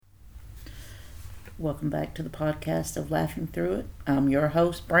Welcome back to the podcast of Laughing Through It. I'm your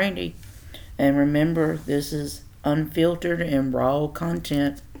host, Brandy. And remember, this is unfiltered and raw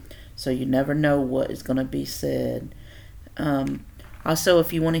content, so you never know what is going to be said. Also,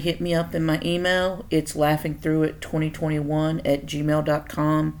 if you want to hit me up in my email, it's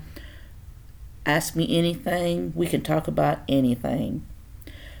laughingthroughit2021@gmail.com. Ask me anything. We can talk about anything.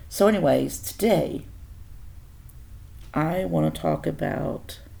 So anyways, today, I want to talk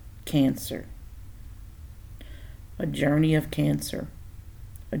about cancer. A journey of cancer.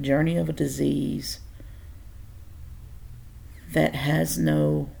 A journey of a disease that has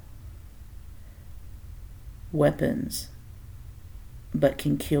no weapons but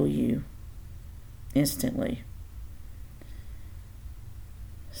can kill you instantly.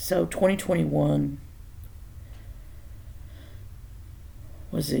 So 2021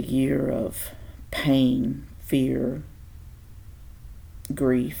 was a year of pain, fear,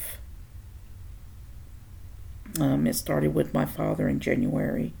 grief. It started with my father in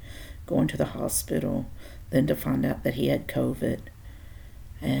January, going to the hospital, then to find out that he had COVID.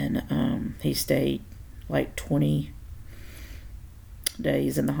 And he stayed like 20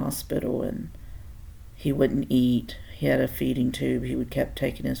 days in the hospital, and he wouldn't eat. He had a feeding tube. He kept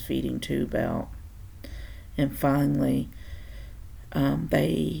taking his feeding tube out. And finally,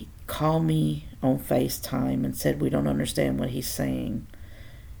 they called me on FaceTime and said, "We don't understand what he's saying."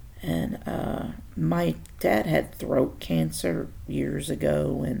 And my dad had throat cancer years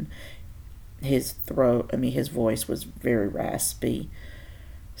ago, and his voice was very raspy.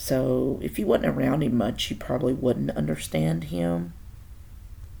 So if you wasn't around him much, you probably wouldn't understand him.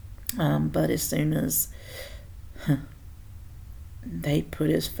 But as soon as they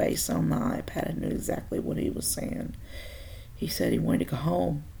put his face on the iPad, I knew exactly what he was saying. He said he wanted to go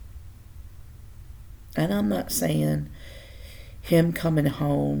home. And I'm not saying him coming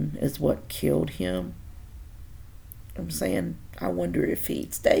home is what killed him. I'm saying, I wonder if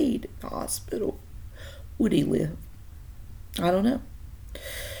he'd stayed in the hospital, would he live? I don't know.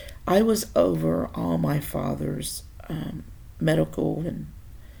 I was over all my father's medical and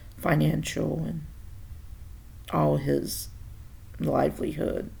financial and all his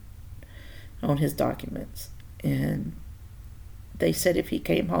livelihood on his documents. And they said if he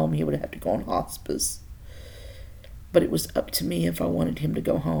came home, he would have to go on hospice. But it was up to me if I wanted him to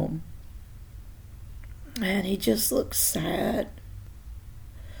go home. And he just looked sad.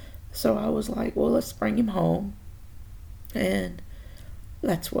 So I was like, well, let's bring him home. And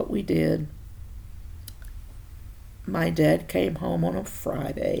that's what we did. My dad came home on a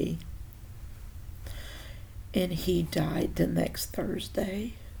Friday. And he died the next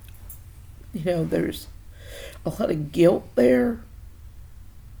Thursday. You know, there's a lot of guilt there,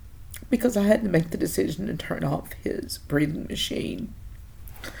 because I had to make the decision to turn off his breathing machine.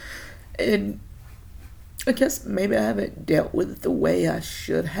 And I guess maybe I haven't dealt with it the way I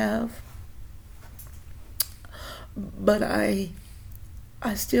should have. But I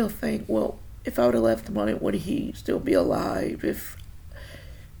still think, well, if I would have left him on it, would he still be alive? If,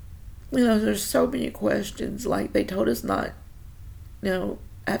 there's so many questions. Like, they told us not,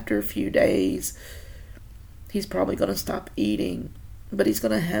 after a few days, he's probably going to stop eating. But he's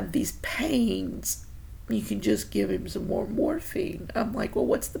going to have these pains. You can just give him some more morphine. I'm like, well,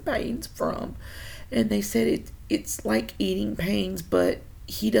 what's the pains from? And they said it's like eating pains, but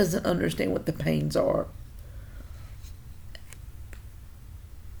he doesn't understand what the pains are.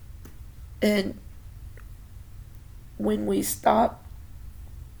 And when we stopped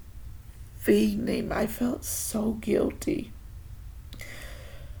feeding him, I felt so guilty.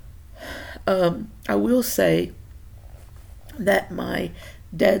 I will say that my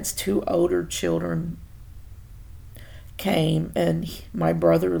dad's two older children came, and my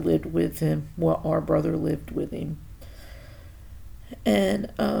brother lived with him. Well, our brother lived with him.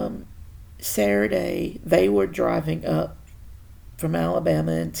 And Saturday, they were driving up from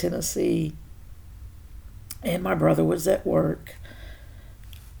Alabama and Tennessee, and my brother was at work.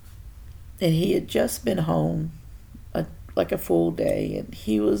 And he had just been home like a full day, and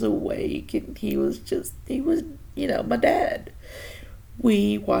he was awake, and he was my dad.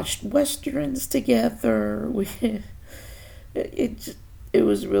 We watched Westerns together. It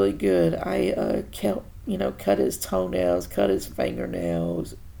was really good. I cut his toenails, cut his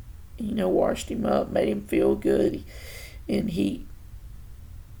fingernails, washed him up, made him feel good. And you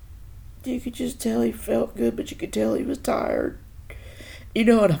could just tell he felt good, but you could tell he was tired. And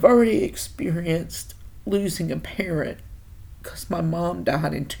I've already experienced losing a parent, because my mom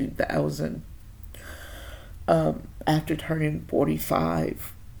died in 2000 after turning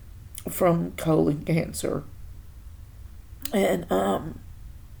 45 from colon cancer. And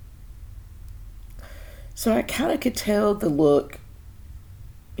So I kind of could tell the look.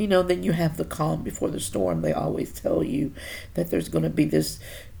 Then you have the calm before the storm. They always tell you that there's going to be this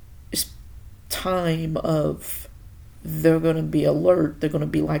time of they're going to be alert. They're going to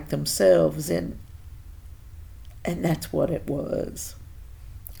be like themselves, and that's what it was.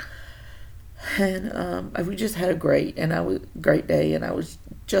 And we just had a great day, and I was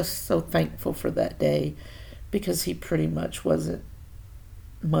just so thankful for that day, because he pretty much wasn't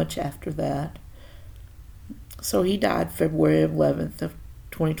much after that. So he died February 11th of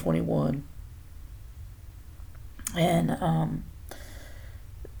 2021, and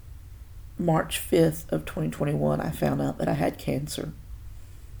March 5th of 2021 I found out that I had cancer,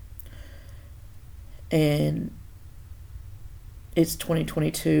 and it's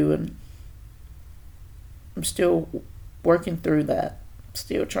 2022, and I'm still working through that,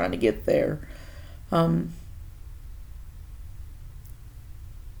 still trying to get there. I've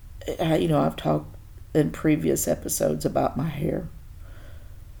talked in previous episodes about my hair.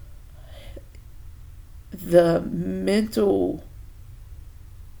 The mental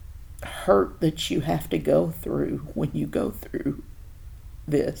hurt that you have to go through when you go through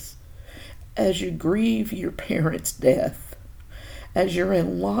this, as you grieve your parents' death, as you're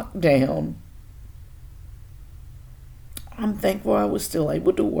in lockdown. I'm thankful I was still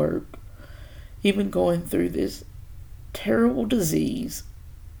able to work, even going through this terrible disease.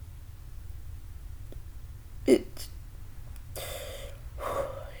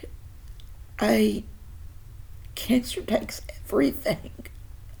 Cancer takes everything.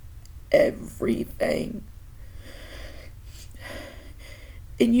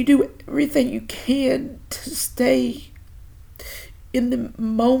 And you do everything you can to stay in the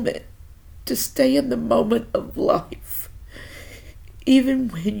moment, of life. Even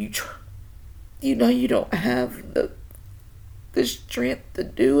when you don't have the strength to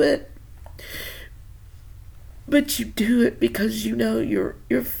do it, but you do it because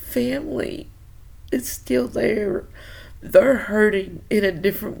your family is still there. They're hurting in a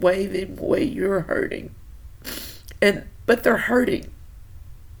different way than the way you're hurting, but they're hurting.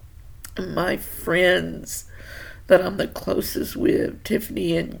 My friends that I'm the closest with,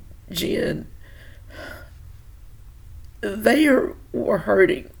 Tiffany and Jen, were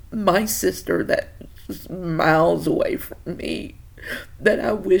hurting. My sister that was miles away from me, that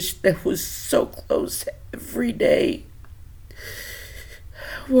I wish that was so close every day,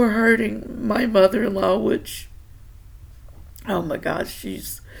 were hurting. My mother-in-law, which, oh my gosh,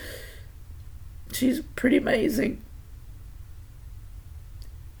 she's pretty amazing,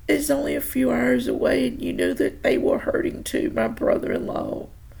 is only a few hours away, and you know that they were hurting too. My brother-in-law,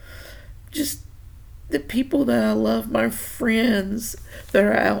 just the people that I love, my friends that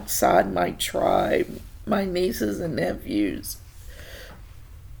are outside my tribe, my nieces and nephews.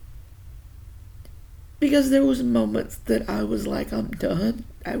 Because there was moments that I was like, I'm done.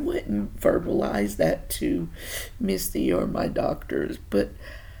 I wouldn't verbalize that to Misty or my doctors, but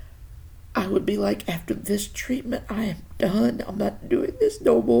I would be like, after this treatment, I am done. I'm not doing this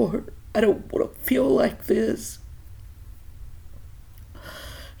no more. I don't want to feel like this.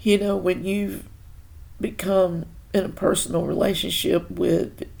 When you've become in a personal relationship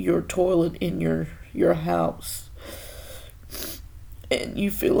with your toilet in your house, and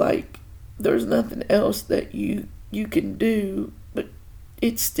you feel like there's nothing else that you can do, but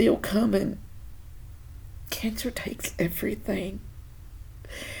it's still coming. Cancer takes everything.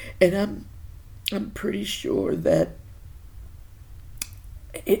 And I'm pretty sure that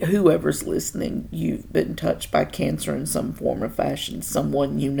whoever's listening, you've been touched by cancer in some form or fashion.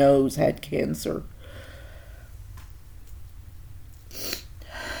 Someone you know's had cancer.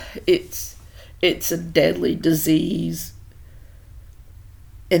 It's a deadly disease,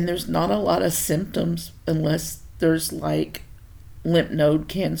 and there's not a lot of symptoms unless there's like lymph node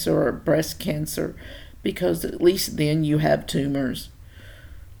cancer or breast cancer, because at least then you have tumors.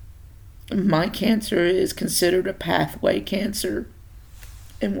 My cancer is considered a pathway cancer,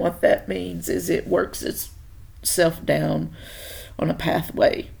 and what that means is it works itself down on a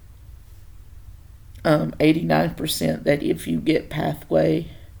pathway. 89% that if you get pathway,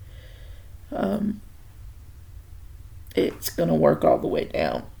 it's going to work all the way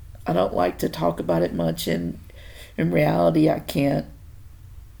down. I don't like to talk about it much, and in reality I can't.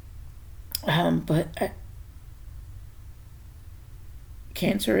 But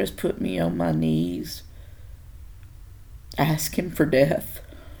cancer has put me on my knees asking for death.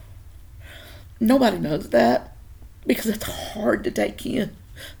 Nobody knows that, because it's hard to take in.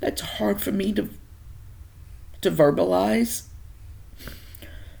 That's hard for me to verbalize.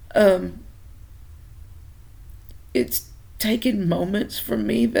 It's taken moments for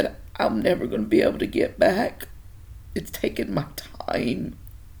me that I'm never going to be able to get back. It's taken my time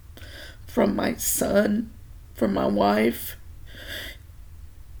from my son, from my wife,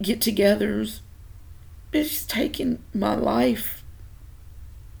 get-togethers. It's taken my life.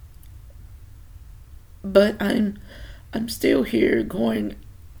 But I'm still here going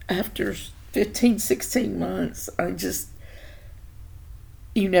after 15, 16 months.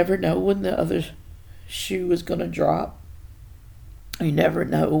 You never know when the other shoe is going to drop. You never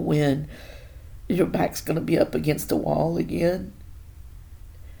know when your back's going to be up against the wall again.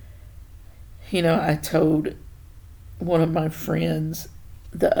 I told one of my friends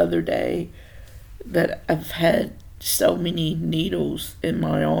the other day that I've had so many needles in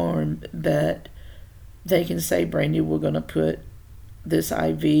my arm that they can say, Brandy, we're going to put this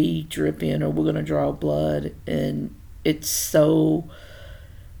IV drip in, or we're going to draw blood, and it's so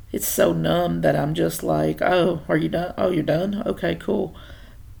numb that I'm just like, oh, are you done? Oh, you're done? Okay, cool.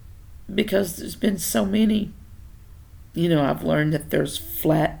 Because there's been so many. I've learned that there's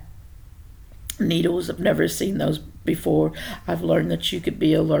flat needles. I've never seen those before. I've learned that you could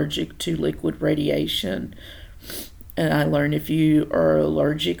be allergic to liquid radiation. And I learned if you are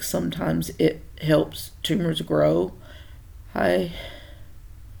allergic, sometimes it helps tumors grow. I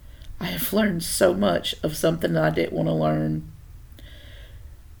have learned so much of something that I didn't want to learn.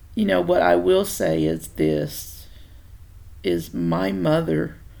 What I will say is this, is my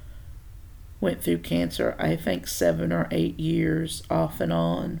mother went through cancer, I think 7 or 8 years off and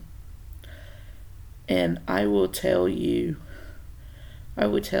on. And I will tell you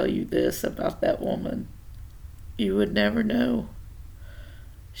this about that woman. You would never know.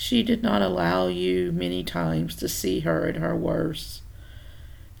 She did not allow you many times to see her at her worst.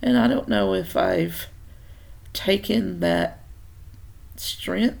 And I don't know if I've taken that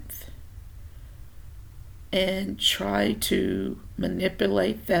strength and tried to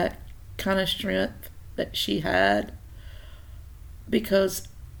manipulate that kind of strength that she had, because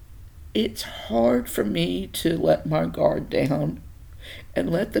it's hard for me to let my guard down and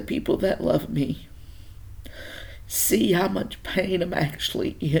let the people that love me see how much pain I'm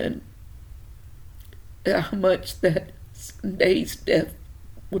actually in, and how much that Dave's death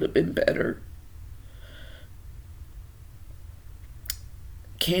would have been better.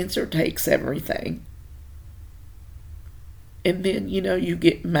 Cancer takes everything. And then, you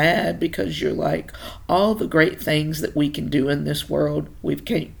get mad because you're like, all the great things that we can do in this world, we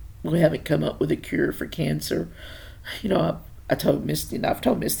haven't come up with a cure for cancer. I told Misty, and I've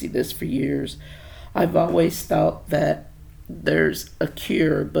told Misty this for years, I've always thought that there's a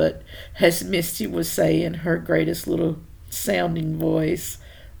cure, but as Misty was saying, her greatest little sounding voice,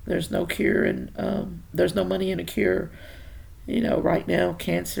 there's no cure, and there's no money in a cure. Right now,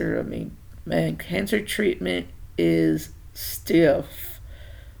 cancer, cancer treatment is stiff.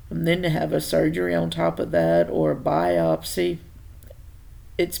 And then to have a surgery on top of that, or a biopsy,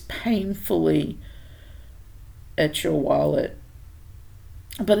 it's painfully at your wallet.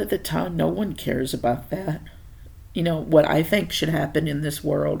 But at the time, no one cares about that. What I think should happen in this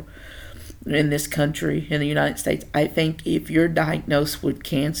world, in this country, in the United States, I think if you're diagnosed with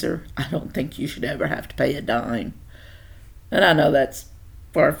cancer, I don't think you should ever have to pay a dime. And I know that's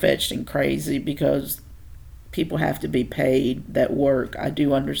far-fetched and crazy because people have to be paid that work. I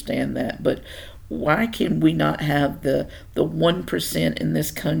do understand that. But why can we not have the 1% in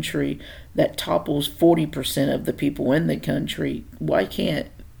this country that topples 40% of the people in the country? Why can't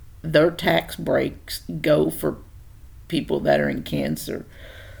their tax breaks go for people that are in cancer?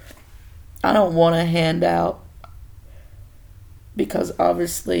 I don't want a handout, because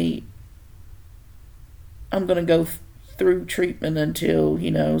obviously I'm going to go through treatment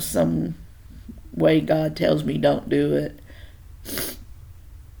until, some way God tells me don't do it.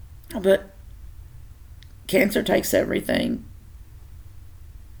 But cancer takes everything.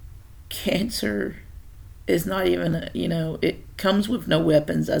 Cancer is not even, it comes with no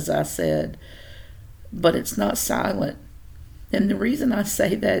weapons, as I said, but it's not silent. And the reason I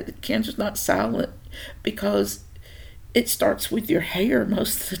say that cancer's not silent, because it starts with your hair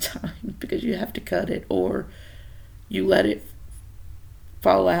most of the time, because you have to cut it, or you let it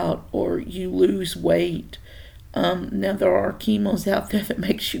fall out, or you lose weight. Now there are chemos out there that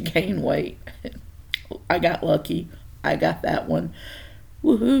makes you gain weight. I got lucky. I got that one.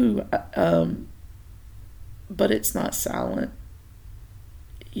 Woohoo. But it's not silent.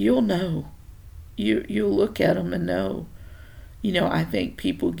 You'll know. You'll look at them and know. I think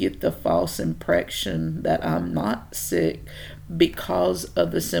people get the false impression that I'm not sick because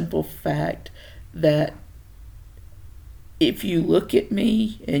of the simple fact that if you look at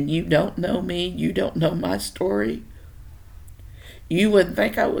me and you don't know me, you don't know my story, You wouldn't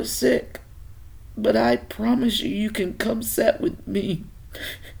think I was sick, but I promise you, you can come sit with me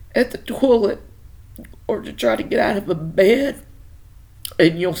at the toilet or to try to get out of a bed,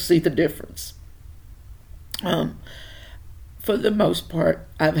 and you'll see the difference. For the most part,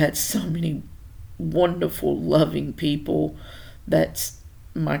 I've had so many wonderful, loving people. That's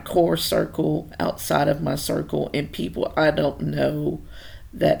my core circle, outside of my circle, and people I don't know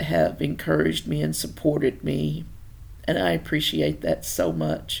that have encouraged me and supported me. And I appreciate that so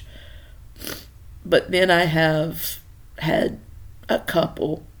much. But then I have had a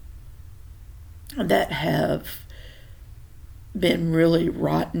couple that have been really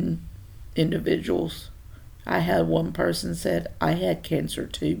rotten individuals. I had one person said, I had cancer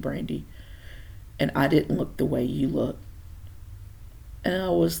too, Brandy, and I didn't look the way you look. And I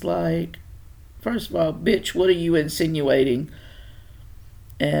was like, first of all, bitch, what are you insinuating?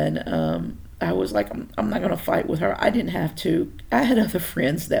 And I was like, I'm not going to fight with her. I didn't have to. I had other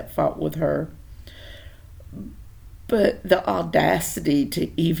friends that fought with her. But the audacity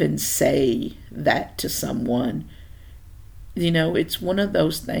to even say that to someone, it's one of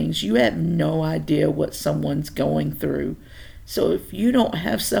those things. You have no idea what someone's going through. So if you don't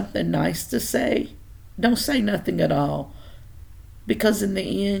have something nice to say, don't say nothing at all. Because in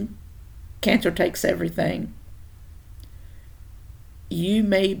the end, cancer takes everything. You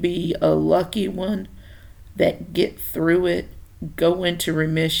may be a lucky one that get through it, go into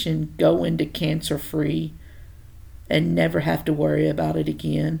remission, go into cancer-free, and never have to worry about it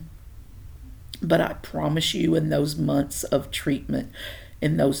again. But I promise you, in those months of treatment,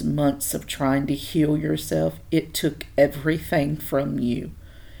 in those months of trying to heal yourself, it took everything from you.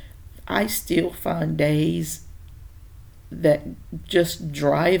 I still find days that just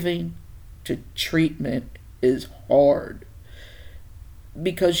driving to treatment is hard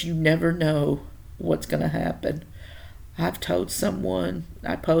because you never know what's going to happen. I've told someone,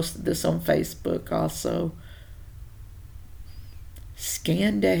 I posted this on Facebook also,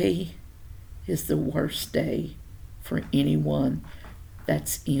 scan day is the worst day for anyone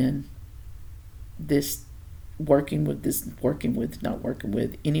that's in this, anybody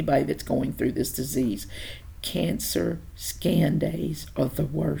that's going through this disease. Cancer scan days are the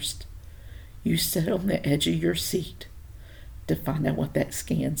worst. You sit on the edge of your seat to find out what that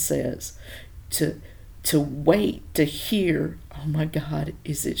scan says, to wait to hear, oh my God,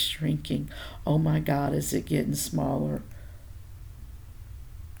 is it shrinking? Oh my God, is it getting smaller?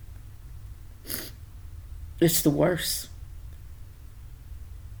 It's the worst.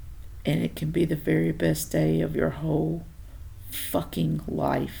 And it can be the very best day of your whole fucking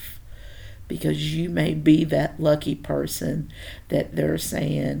life. Because you may be that lucky person that they're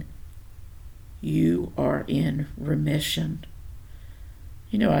saying, you are in remission.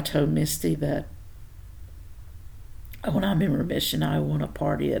 I told Misty that when I'm in remission, I want to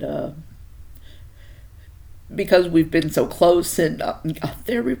party at because we've been so close and got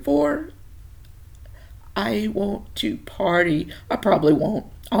there before, I want to party. I probably won't.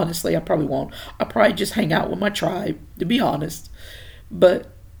 Honestly, I probably won't. I'll probably just hang out with my tribe, to be honest.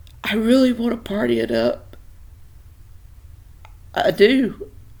 But I really want to party it up. I do.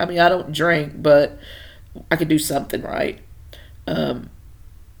 I mean, I don't drink, but I can do something, right?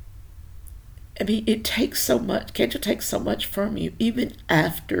 It takes so much. Cancer takes so much from you, even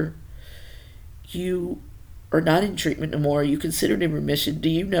after you are not in treatment anymore, you considered in remission. Do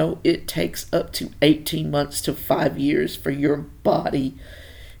you know it takes up to 18 months to 5 years for your body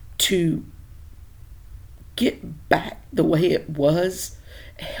to get back the way it was,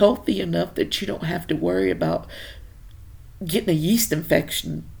 healthy enough that you don't have to worry about getting a yeast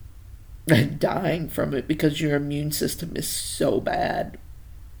infection and dying from it because your immune system is so bad.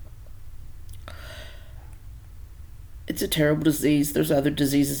 It's a terrible disease. There's other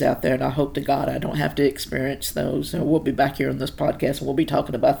diseases out there, and I hope to God I don't have to experience those. And we'll be back here on this podcast, and we'll be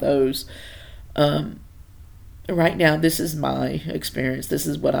talking about those. Right now, this is my experience. This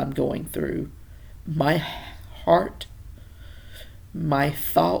is what I'm going through. My heart, my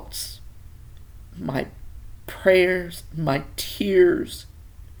thoughts, my prayers, my tears,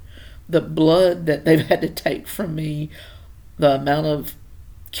 the blood that they've had to take from me, the amount of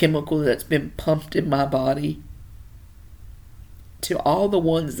chemical that's been pumped in my body, to all the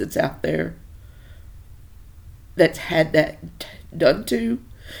ones that's out there that's had that done to,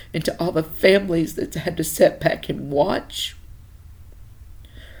 and to all the families that's had to sit back and watch.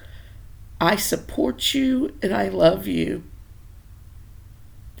 I support you and I love you.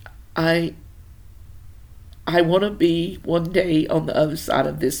 I want to be one day on the other side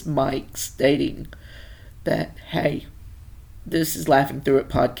of this mic stating that, hey, this is Laughing Through It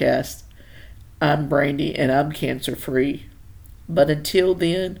podcast. I'm Brandy and I'm cancer free. But until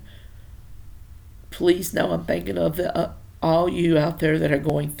then, please know I'm thinking of all you out there that are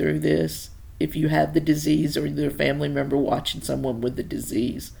going through this. If you have the disease or you're a family member watching someone with the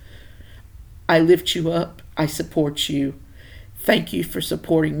disease, I lift you up. I support you. Thank you for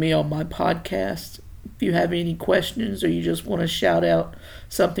supporting me on my podcast. If you have any questions or you just want to shout out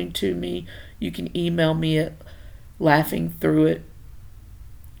something to me, you can email me at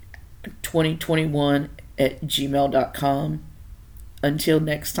laughingthroughit2021@gmail.com. Until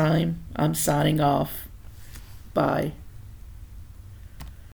next time, I'm signing off. Bye.